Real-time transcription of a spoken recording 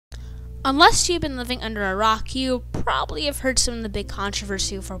Unless you've been living under a rock, you probably have heard some of the big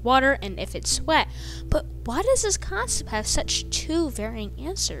controversy over water and if it's wet. But why does this concept have such two varying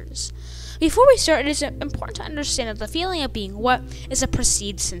answers? Before we start, it is important to understand that the feeling of being wet is a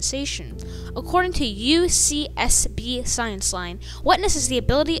perceived sensation. According to UCSB Science Line, wetness is the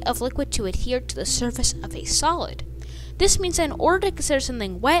ability of liquid to adhere to the surface of a solid. This means that in order to consider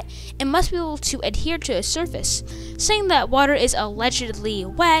something wet, it must be able to adhere to a surface. Saying that water is allegedly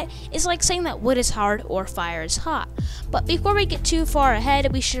wet is like saying that wood is hard or fire is hot. But before we get too far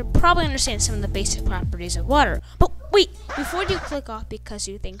ahead, we should probably understand some of the basic properties of water. But wait, before you click off because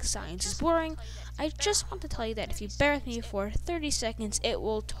you think science is boring, I just want to tell you that if you bear with me for 30 seconds, it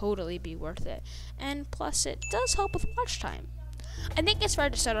will totally be worth it. And plus, it does help with watch time. I think it's fair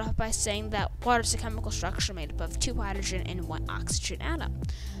to start off by saying that water is a chemical structure made up of 2 hydrogen and 1 oxygen atom.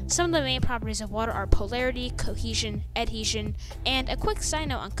 Some of the main properties of water are polarity, cohesion, adhesion, and a quick side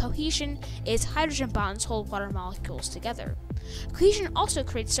note on cohesion is hydrogen bonds hold water molecules together. Cohesion also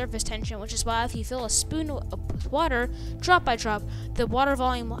creates surface tension, which is why if you fill a spoon with water, drop by drop, the water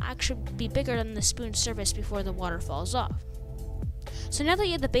volume will actually be bigger than the spoon's surface before the water falls off. So now that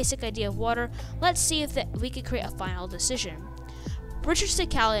you have the basic idea of water, let's see if we could create a final decision. Richard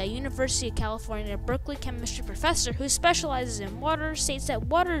Cicali, a University of California, Berkeley chemistry professor who specializes in water, states that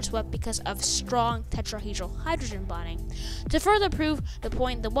water is wet because of strong tetrahedral hydrogen bonding. To further prove the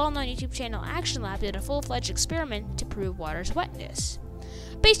point, the well-known YouTube channel Action Lab did a full-fledged experiment to prove water's wetness.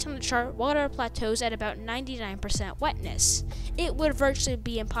 Based on the chart, water plateaus at about 99% wetness. It would virtually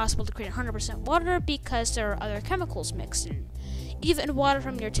be impossible to create 100% water because there are other chemicals mixed in. Even water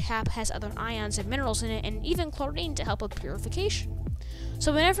from your tap has other ions and minerals in it, and even chlorine to help with purification.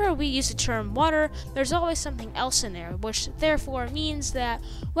 So whenever we use the term water, there's always something else in there, which therefore means that,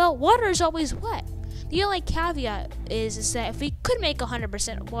 well, water is always wet. The only caveat is that if we could make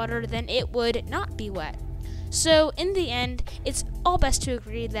 100% water, then it would not be wet. So in the end, it's all best to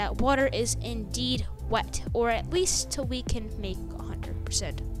agree that water is indeed wet, or at least till we can make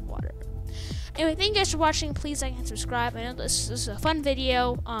 100% water. Anyway, thank you guys for watching. Please like and subscribe. I know this is a fun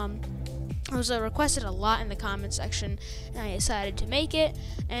video. It was requested a lot in the comment section, and I decided to make it.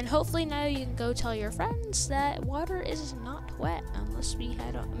 And hopefully now you can go tell your friends that water is not wet unless we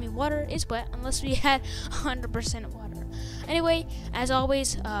had, water is wet unless we had 100% water. Anyway, as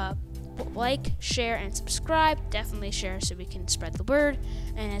always, like, share, and subscribe. Definitely share so we can spread the word.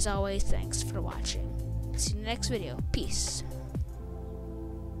 And as always, thanks for watching. See you in the next video. Peace.